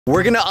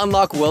We're gonna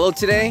unlock Willow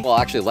today. Well,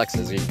 actually,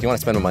 Alexis, do you want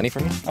to spend money for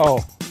me?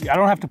 Oh, I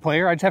don't have to play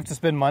her. I just have to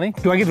spend money.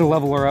 Do I get to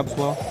level her up as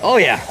well? Oh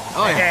yeah.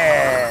 Oh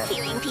yeah.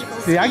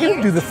 See, I get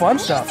to do the fun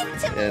stuff.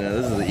 Yeah,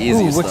 no, this is the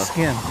easiest what stuff.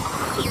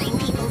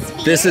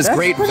 skin? This is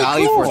great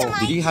value cool. for.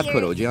 Did you have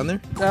Kodoji on there?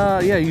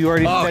 Yeah, you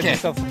already said okay.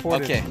 yourself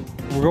supported. Okay.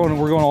 We're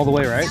going all the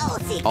way, right?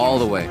 All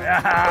the way.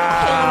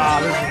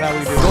 Ah, this is how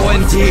we do it.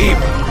 Going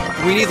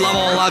deep. We need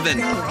level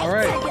 11. All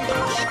right.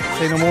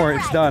 Say no more.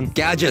 It's done.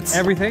 Gadgets.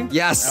 Everything?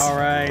 Yes. All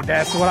right.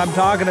 That's what I'm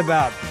talking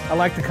about. I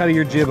like the cut of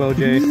your jib,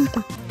 OJ.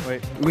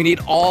 Wait. We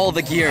need all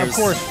the gears. Of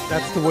course,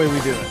 that's the way we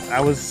do it.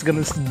 I was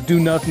gonna do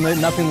nothing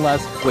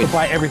less. Wait. To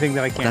buy everything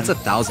that I can. That's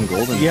 1,000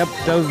 golden. Yep.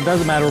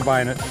 Doesn't matter. We're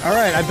buying it. All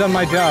right. I've done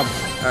my job.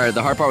 All right.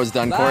 The hard part was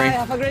done, Bye, Corey.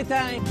 have a great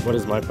time. What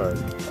is my part?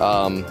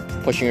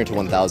 Pushing her to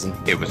 1,000.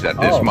 It was at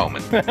this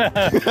moment.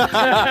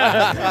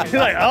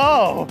 You're like,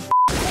 oh.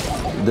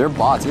 They're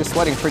bots. You're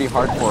sweating pretty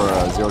hard for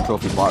a 0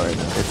 trophy bot right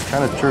now. It's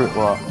kind of true.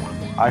 Well,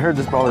 I heard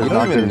this brawler You is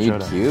don't not even good need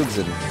at showdown. cubes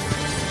and.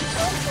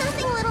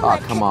 Oh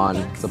come on,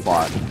 it's a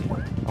bot.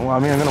 Well, I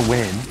mean, I'm gonna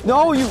win.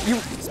 No,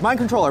 it's mind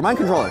controller, mind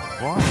controller.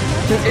 What?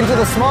 Into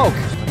the smoke.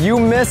 You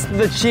missed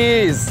the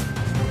cheese.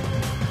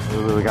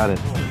 We got it.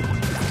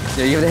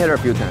 Yeah, you have to hit her a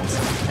few times.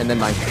 And then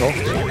mind control.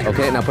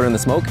 Okay, now put her in the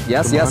smoke.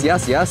 Yes, yes,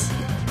 yes, yes.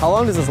 How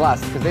long does this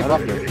last? Because they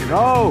buffed her.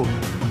 No!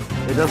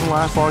 It doesn't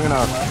last long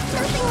enough.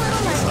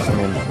 I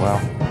mean, well,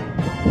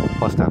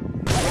 plus 10.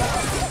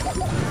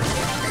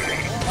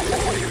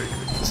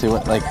 See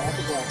what, like,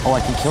 oh,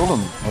 I can kill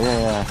them. Oh,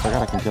 yeah, I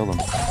forgot I can kill them.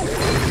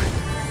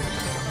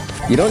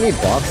 You don't need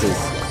boxes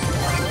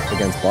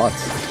against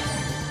bots.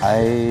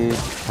 I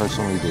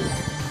personally do.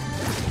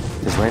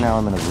 Because right now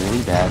I'm in a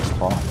really bad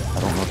spot. I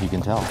don't know if you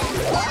can tell.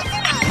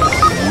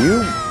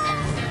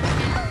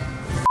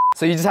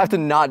 So you just have to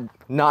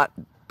not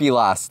be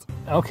last.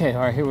 Okay.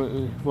 All right. Here.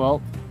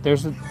 Well,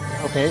 there's a.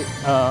 Okay.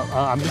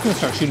 I'm just gonna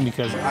start shooting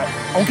because.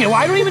 Okay. Well,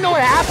 I don't even know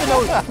what happened.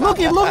 Look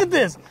at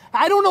this.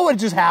 I don't know what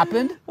just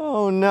happened.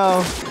 Oh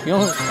no. You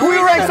know, We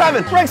rank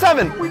 7. Rank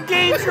 7. we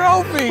gained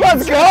trophy.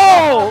 Let's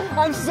go.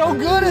 I'm so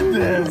good at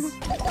this.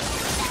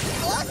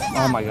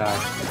 Oh my god.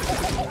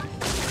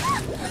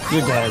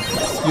 You're dead.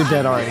 You're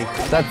dead already.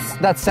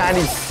 That's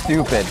Sandy's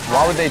stupid.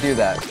 Why would they do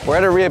that? We're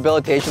at a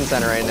rehabilitation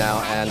center right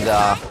now, and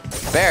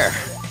Bear,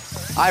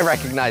 I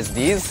recognize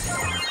these.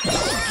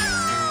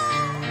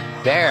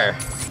 Bear.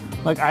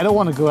 Like, I don't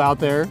want to go out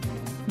there.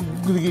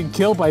 I'm gonna get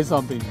killed by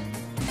something.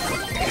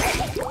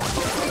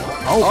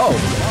 Oh.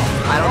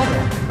 I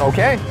don't.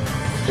 Okay.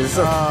 This is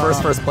our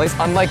first place.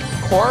 Unlike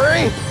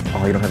Corey.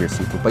 Oh, you don't have your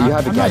seafood, but you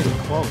have a I'm not gadget.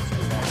 even close.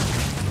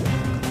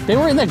 They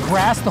were in the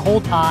grass the whole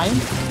time.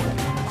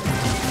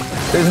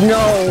 There's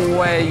no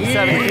way.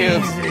 7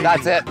 cubes.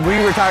 That's it. We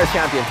retire as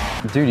champion.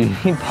 Dude, you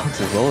need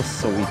boxes. Willow's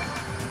so weak.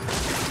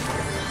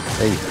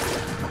 Hey,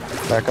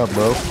 back up,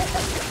 bro.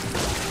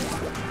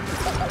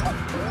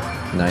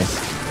 Nice.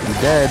 He's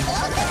dead.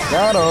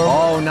 Got him.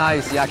 Oh,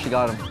 nice. You actually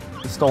got him.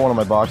 He stole one of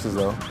my boxes,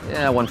 though.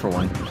 Yeah, 1 for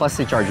 1. Plus,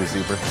 they charge you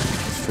super.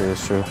 It's true,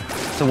 it's true.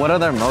 So what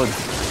other modes?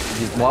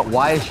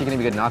 Why is she going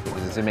to be good knockback?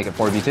 Does it make it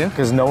 4v2?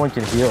 Because no one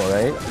can heal,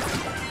 right?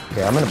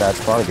 Okay, I'm in a bad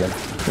spot again.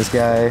 This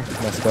guy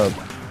messed up.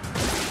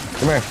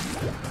 Come here.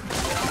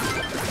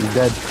 He's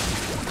dead.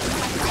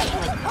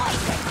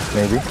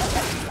 Maybe.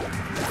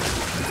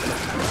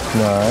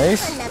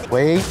 Nice.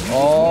 Wait.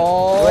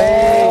 Oh,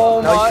 Wait.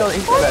 No,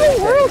 he's dead.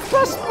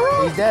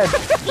 He's dead.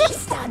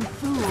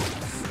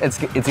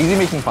 It's easy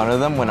making fun of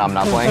them when I'm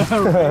not playing.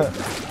 Look at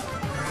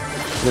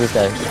this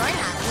guy.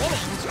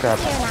 Crap.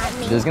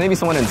 There's gonna be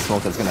someone in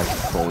smoke that's gonna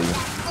troll you.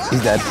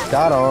 He's dead.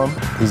 Got him.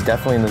 He's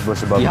definitely in this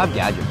bush above You me. have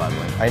gadget, by the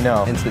way. I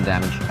know. Instant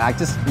damage.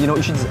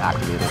 You should just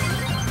activate it.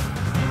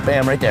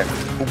 Bam, right there.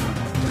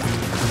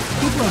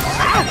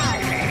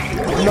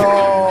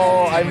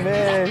 No, I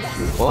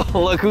missed. Well,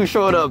 look who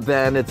showed up,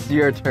 Ben. It's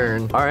your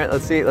turn. All right,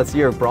 let's see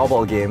your Brawl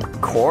Ball game.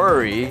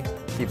 Corey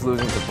keeps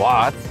losing to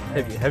bots.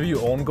 Have you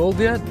owned gold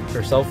yet?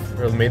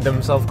 Or made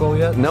them self gold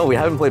yet? No, we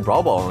haven't played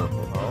Brawl Ball.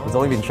 It's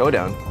only been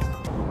Showdown.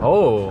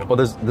 Oh. Well,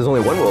 there's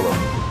only one Willow.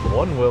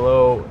 One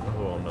Willow.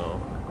 Oh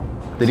no.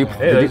 Did you?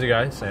 Hey, there's a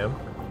guy, Sam.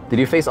 Did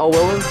you face all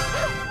Willows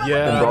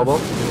Yeah. in Brawl Ball?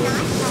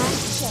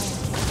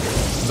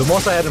 The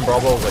most I had in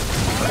Brawl Ball was like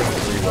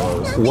 3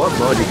 Willows. What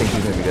mode do you think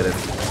she's gonna be good at?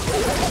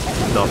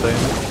 Nothing.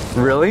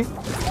 Really?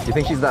 You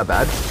think she's that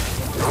bad? I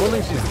don't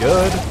think she's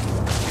good.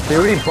 They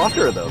already buffed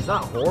her though. She's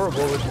not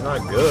horrible, but she's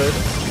not good.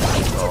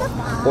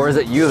 Or is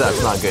it you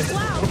that's not good?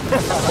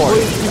 Corey.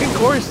 You think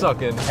Corey's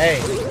sucking?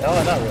 Hey,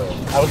 no, not really.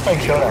 I was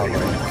playing Showdown.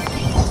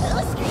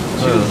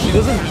 She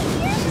doesn't.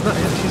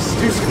 She's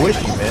too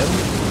squishy, man.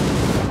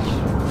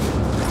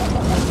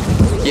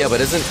 Yeah,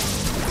 but isn't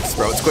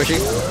Sprout squishy?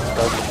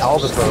 All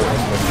the pros.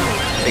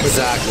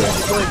 Exactly.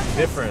 It's like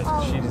different.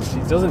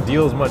 She doesn't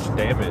deal as much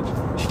damage.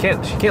 She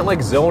can't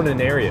like zone an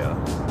area.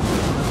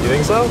 You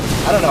think so?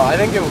 I don't know. I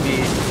think it would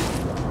be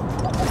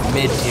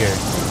mid-tier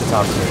to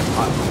top tier.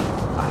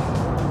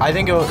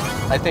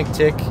 I think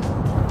Tick,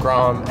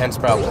 Grom, and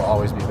Sprout will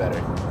always be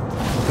better.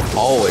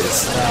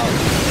 Always.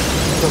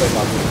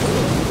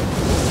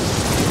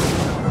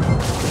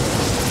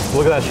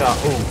 Look at that shot.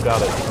 Oh,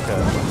 got it.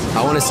 Okay.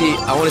 I want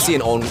to see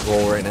an own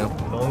goal right now.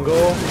 Own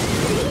goal.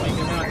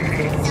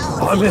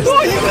 Oh, I missed.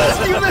 Oh, you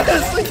missed! You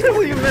missed! I can't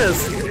believe you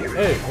missed.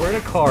 Hey, we're in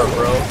a car,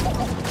 bro.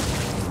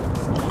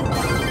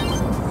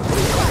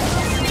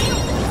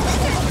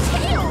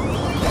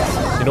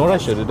 You know what I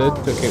should have did?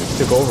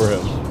 Took over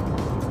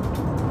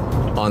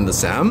him. On the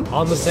Sam?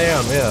 On the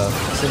Sam, yeah.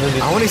 So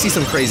then I want to see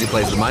some crazy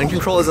plays. The mind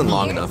control isn't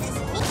long enough.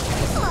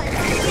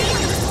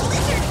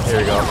 here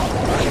we go.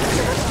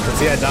 But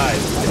see, I died.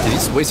 Did you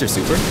just waste your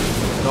super?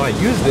 No, I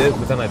used it,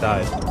 but then I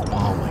died.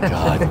 Oh my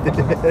god. Dude,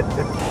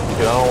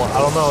 I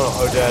don't know,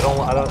 OJ. I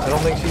don't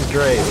think she's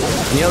great.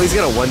 Can you at least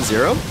get a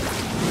 1-0?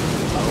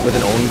 With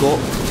an own goal?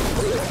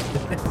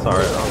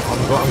 Sorry,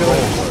 I'm going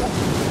for it.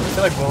 I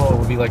feel like Willow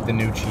would be like the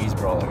new cheese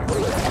brawler.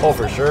 Oh,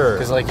 for sure.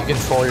 Because like you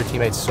control your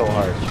teammates so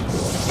hard.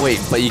 Wait,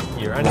 but you.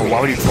 Well,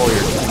 why would you troll your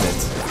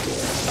teammates?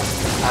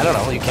 I don't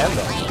know. You can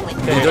though.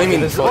 Okay, You don't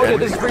even this, troll okay, them.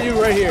 this is for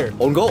you right here.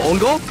 Own goal? Own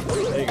goal?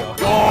 There you go.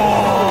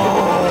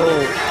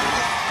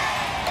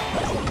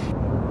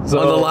 So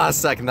on the last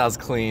second, that was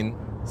clean.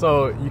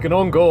 So you can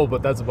own goal,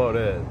 but that's about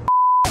it.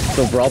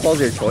 So Brawl Ball's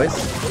your choice?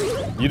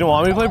 You don't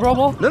want me to play Brawl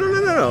Ball?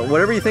 No.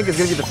 Whatever you think is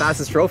gonna be the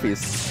fastest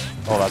trophies.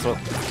 Oh, that's what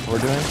we're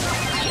doing?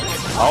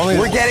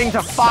 We're getting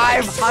to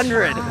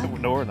 500!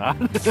 No, we're not.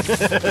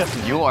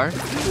 You are.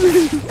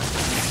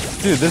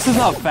 Dude, this is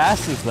not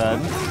fastest then.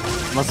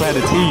 Unless I had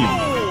a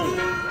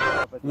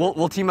team.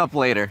 We'll team up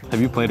later. Have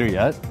you played her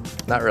yet?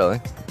 Not really.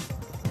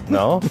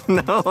 No?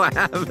 No, I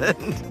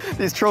haven't.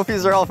 These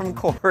trophies are all from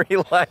Corey,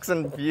 Lex,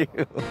 and View.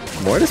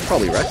 Mortis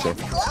probably wrecks it.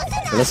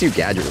 Unless you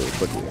gadget really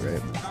quickly,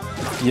 right?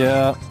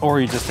 Yeah, or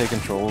you just take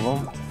control of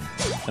them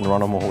and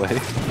run them away.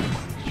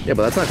 Yeah,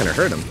 but that's not gonna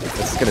hurt him.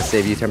 That's gonna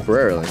save you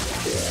temporarily.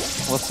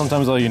 Well, that's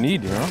sometimes all you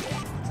need, you know?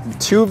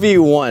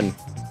 2v1.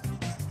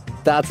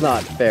 That's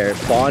not fair.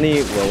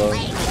 Bonnie, Willow.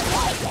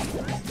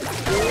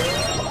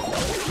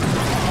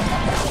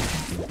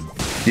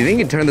 Do you think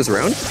you can turn this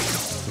around?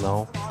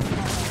 No,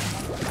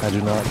 I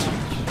do not.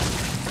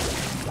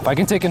 If I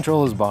can take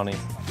control as Bonnie.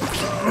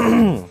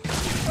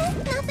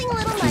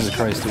 Jesus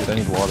Christ, dude, I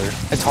need water.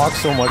 I talked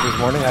so much this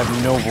morning, I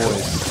have no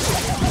voice.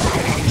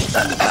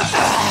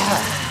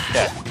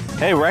 Yeah.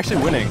 Hey, we're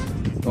actually winning.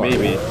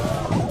 Maybe.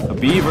 A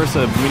bee versus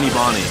a mini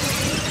Bonnie.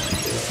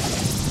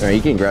 Alright,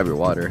 you can grab your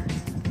water.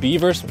 Bee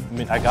versus...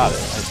 I got it. I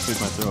just cleared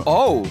my throat.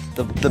 Oh,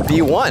 the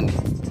B1.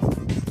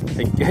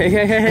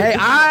 Hey,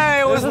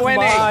 I was This is my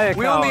winning.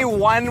 We account. only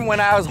won when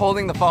I was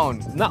holding the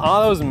phone.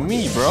 Nuh-uh, that was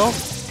me, bro.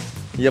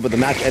 Yeah, but the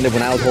match ended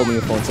when I was holding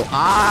the phone, so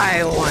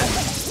I won.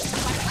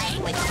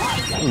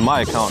 This is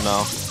my account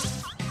now.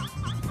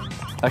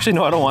 Actually,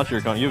 no, I don't want your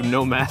account. You have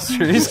no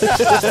masteries.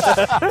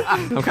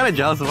 I'm kind of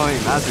jealous of how many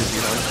masters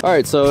you have. All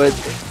right, so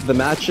the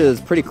match is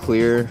pretty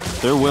clear.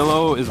 Their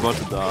Willow is about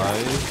to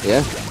die.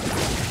 Yeah.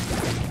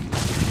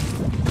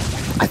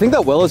 I think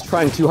that Will is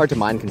trying too hard to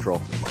mind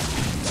control.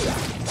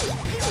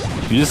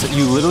 You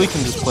literally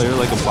can just play her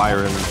like a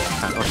Byron.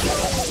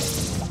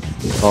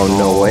 Oh,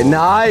 no way.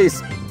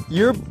 Nice!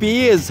 Your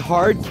B is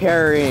hard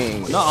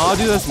carrying. No,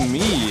 dude, that's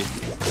me.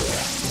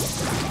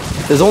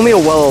 There's only a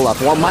Willow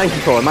left. One mind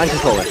controller, mind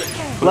controller.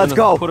 Let's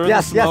go. Put her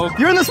Yes, in the yes. smoke.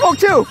 You're in the smoke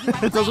too.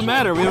 It doesn't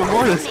matter. We have a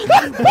Mortis.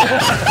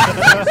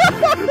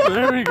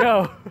 There we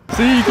go.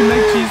 See, you can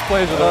make cheese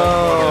plays with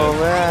Oh,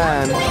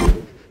 man.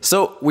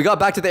 So we got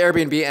back to the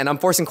Airbnb and I'm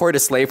forcing Corey to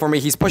slay for me.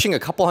 He's pushing a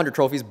couple hundred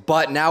trophies,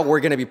 but now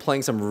we're gonna be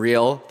playing some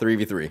real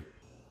 3v3.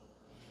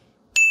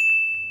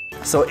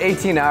 So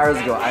 18 hours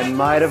ago, I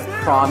might have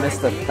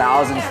promised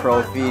 1,000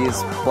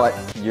 trophies, but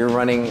you're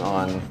running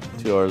on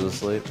 2 hours of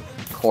sleep.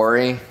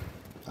 Corey.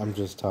 I'm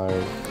just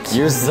tired.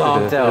 You're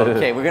zonked out.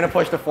 Okay, we're gonna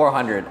push to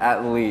 400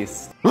 at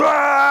least.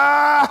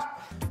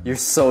 You're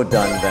so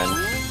done, Ben.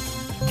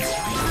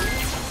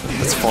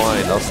 It's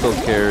fine. I'll still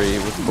carry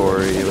with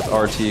Corey, with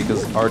RT,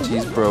 because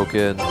RT's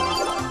broken.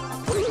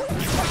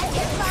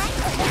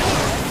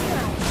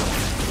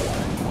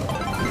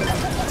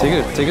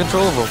 Take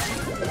control of him.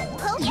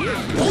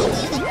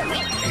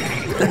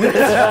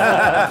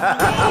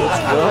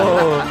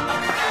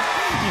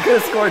 You could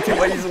have scored too,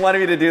 but you just wanted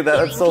me to do that.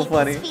 That's so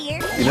funny.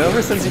 You know,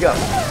 ever since you got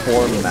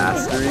 4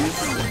 masteries,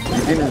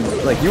 you've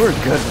been, like, you were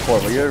good before,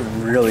 but you're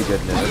really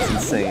good now. It's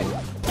insane.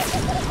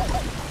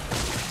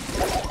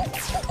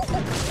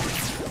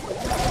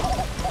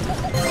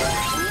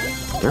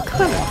 They're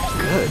kind of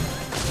good.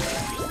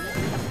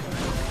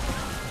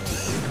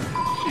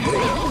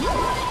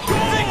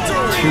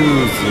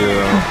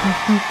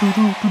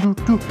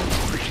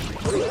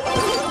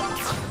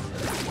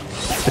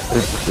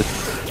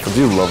 Do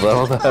you love that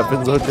when that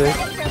happens, OJ?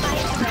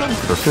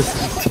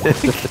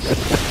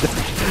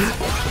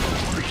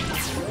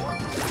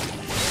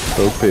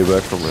 So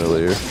payback from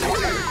earlier.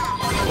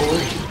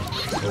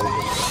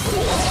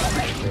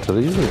 Did I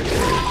even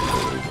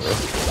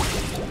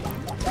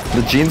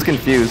The Gene's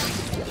confused.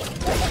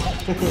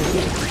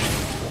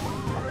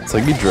 It's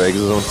like he drags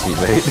his own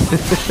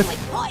teammate.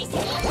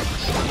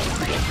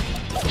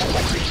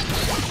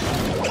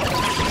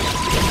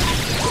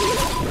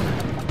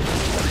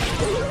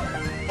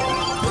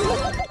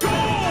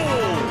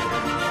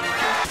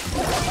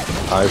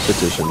 I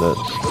petitioned it.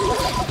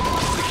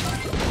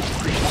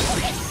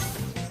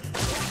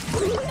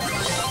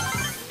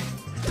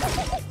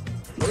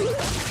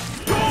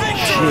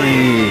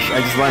 Sheesh,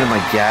 I just landed my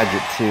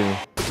gadget too.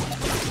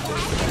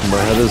 My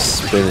head is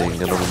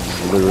spinning and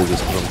I'm literally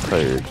just because I'm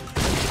tired.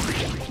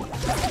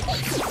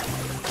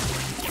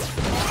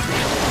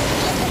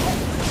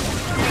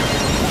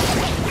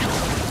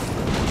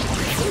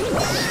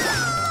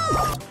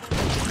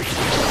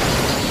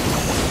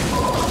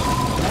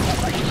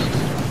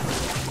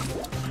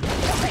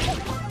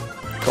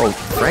 Oh,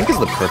 Frank is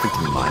the perfect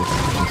mind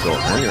control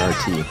and your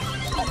RT.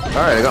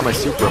 Alright, I got my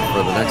super up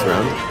for the next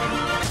round.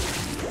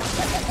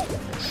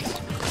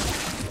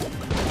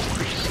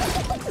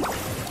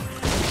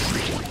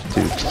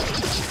 Dude.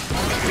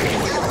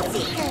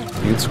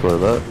 You can score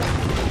that.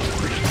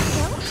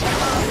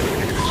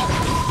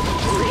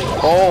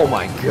 Oh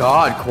my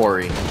god,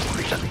 Corey.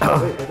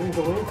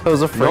 That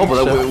was a Frank No,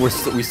 but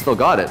shot. we still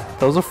got it.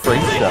 That was a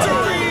Frank shot.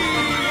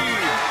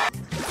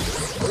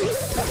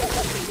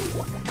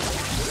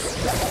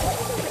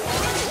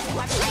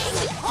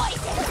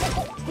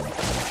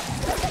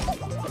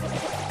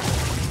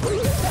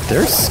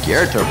 They're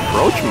scared to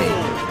approach me.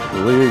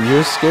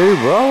 You're a scary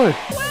brawler.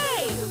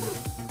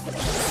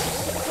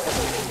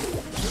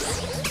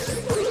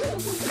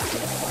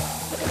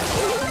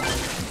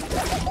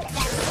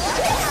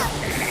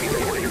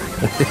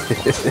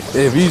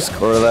 If you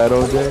score that,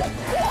 OJ.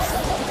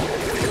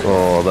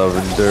 Oh, that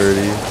would've been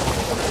dirty.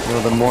 You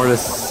know, the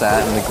Mortis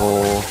sat in the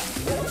goal.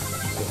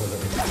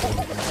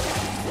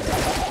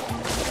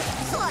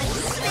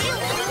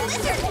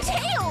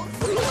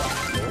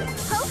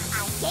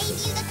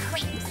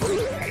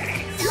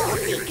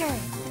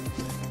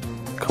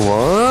 Come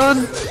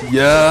on.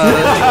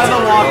 Yeah. The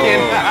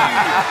walk-in.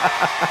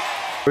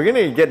 We're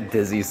gonna get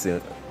dizzy soon.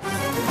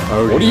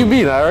 What do you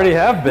mean? I already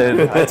have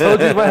been. I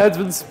told you my head's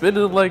been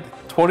spinning like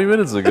 20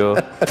 minutes ago.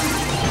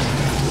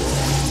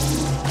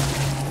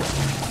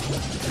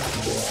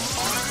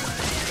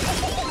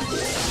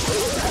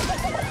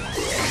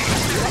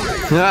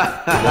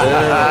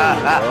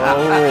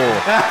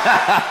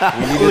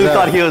 Blue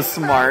thought he was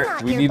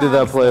smart. We needed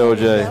that play,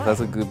 OJ. That's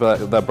a good.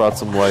 That brought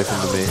some life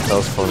into me. That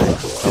was funny.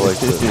 I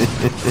liked it.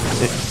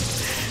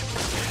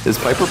 Is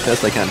Piper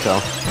pissed? I can't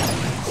tell.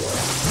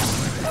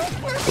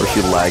 Or is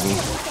she lagging?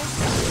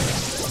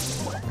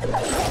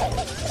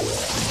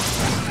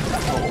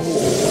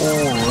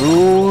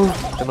 Oh,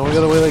 and we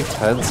gotta wait like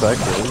 10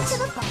 seconds.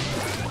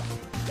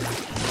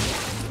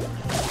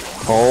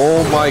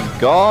 Oh my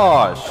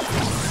gosh!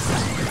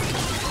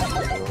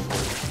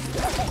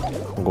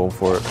 I'm going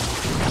for it.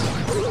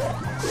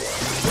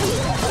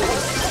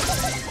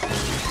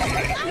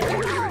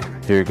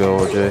 Here you go,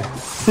 OJ.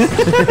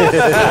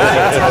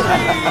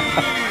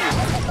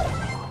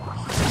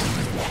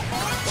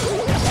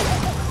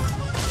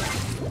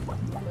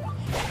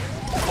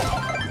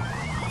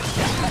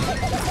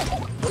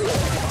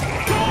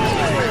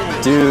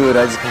 Dude,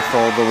 I just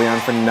controlled the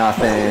Leon for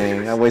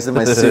nothing. I wasted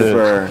my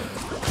super.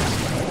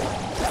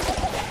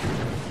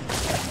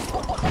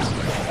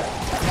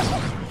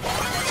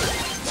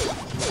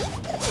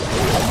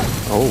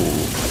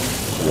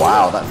 Oh.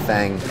 Wow, that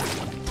Fang.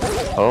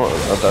 Oh, I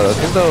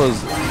think that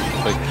was,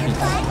 like, he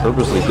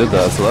purposely did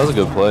that, so that was a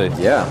good play.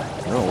 Yeah,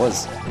 no, it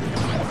was.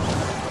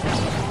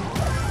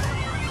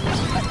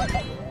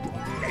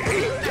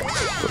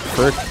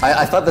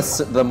 I thought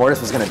the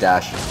Mortis was gonna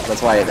dash.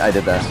 That's why I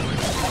did that.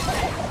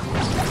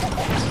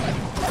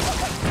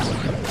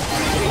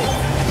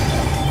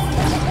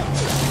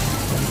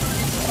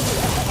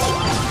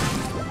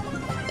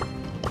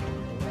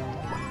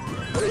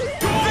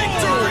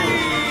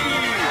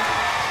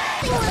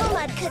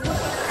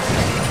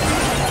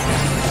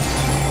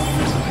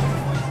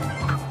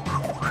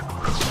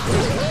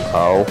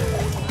 Oh.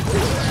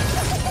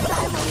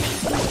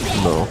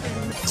 No.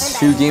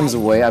 2 games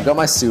away. I've got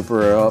my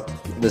super up.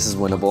 This is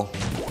winnable.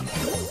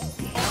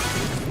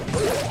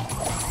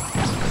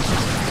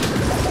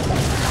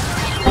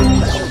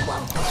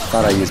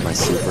 Thought I used my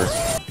super.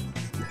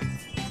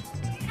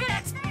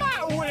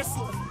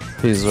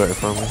 He's right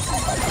from me.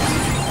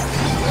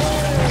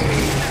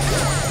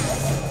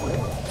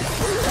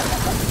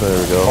 There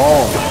we go.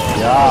 Oh my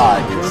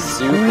god, your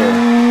super.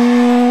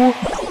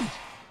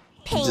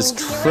 Just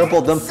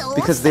tripled them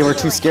because they were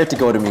too scared to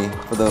go to me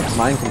for the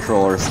mind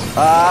controllers.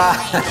 Ah,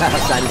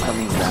 Shiny's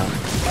coming down.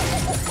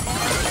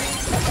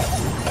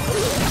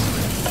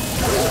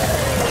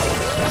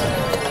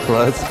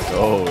 Let's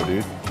go,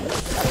 dude.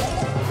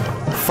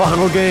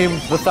 Final game,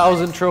 the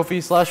 1,000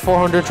 trophy /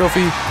 400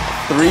 trophy.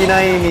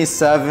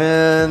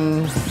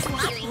 397.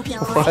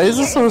 Why is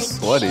it so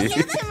sweaty?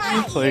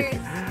 Like,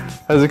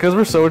 is it because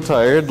we're so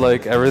tired?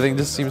 Like, everything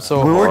just seems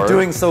so hard. We were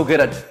doing so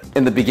good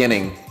in the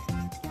beginning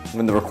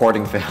when the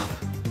recording failed.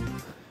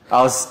 It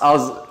was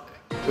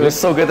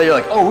so good that you're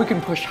like, oh, we can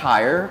push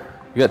higher.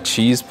 We got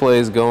cheese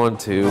plays going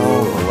too.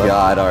 Oh my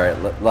god! All right,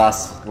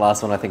 last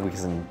one. I think we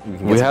can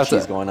get some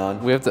cheese going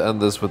on. We have to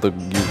end this with a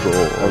new goal.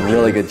 A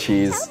really good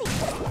cheese.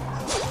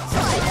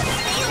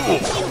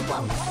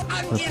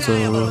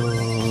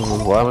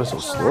 Why am I so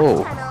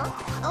slow?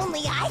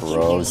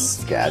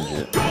 Gross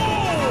gadget.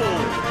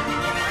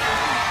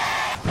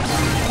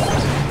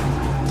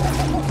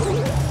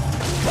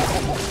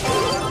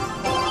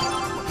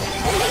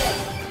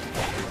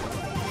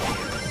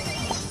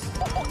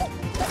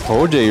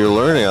 OJ, you're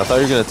learning. I thought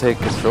you were gonna take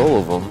control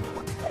of them.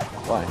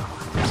 Why?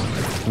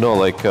 No,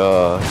 like,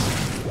 yeah,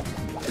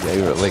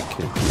 you're like,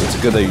 it's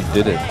good that you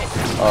didn't.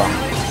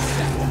 Oh.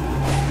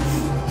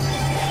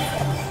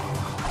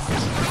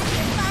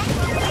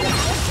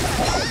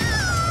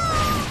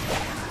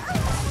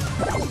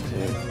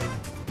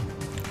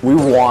 We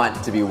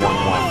want to be 1-1.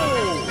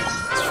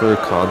 It's for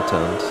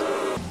content.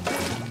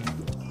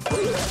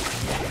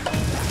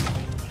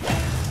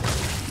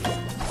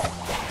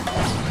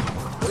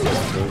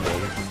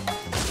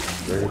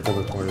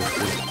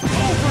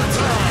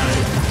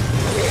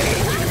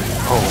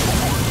 Oh,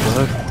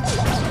 what?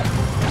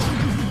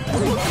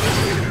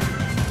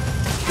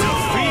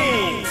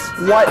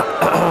 What?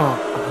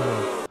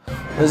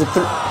 There's a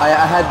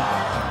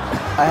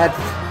I had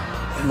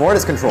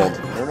Mortis controlled. I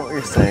don't know what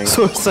you're saying.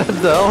 So sat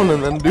down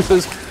and then do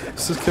this.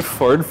 Just get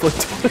fart flick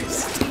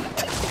twice.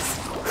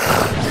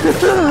 I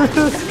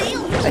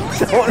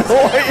don't know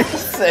what you're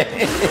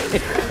saying.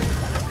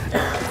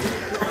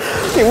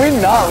 Can we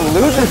not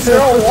lose at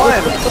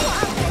 0-1?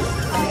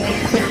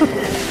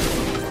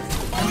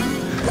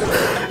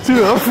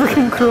 Dude, I'm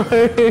freaking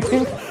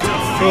crying.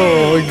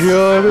 Oh my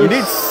god. You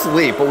need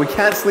sleep, but we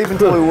can't sleep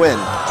until we win.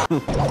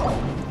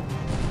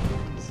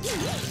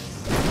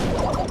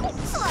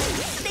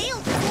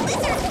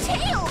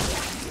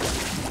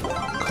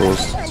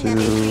 Close to...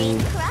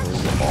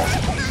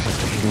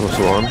 What's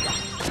the one?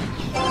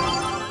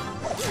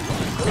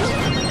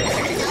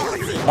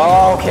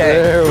 Okay.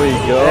 There we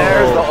go.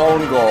 There's the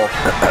own goal.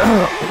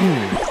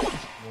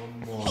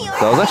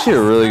 That was actually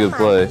a really good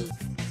play.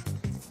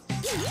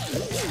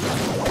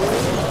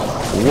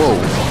 Whoa.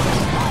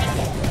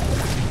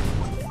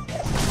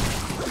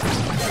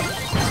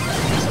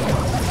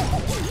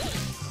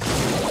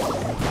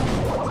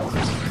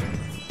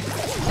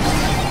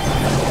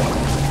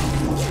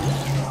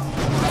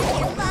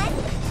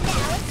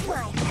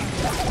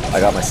 I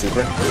got my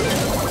super.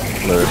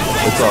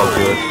 It's all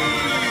good.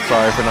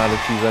 Sorry for not a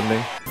cheese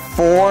ending.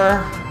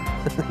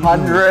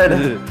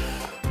 400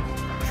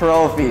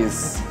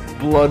 trophies.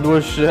 Blood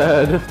was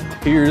shed.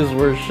 Tears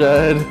were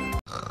shed.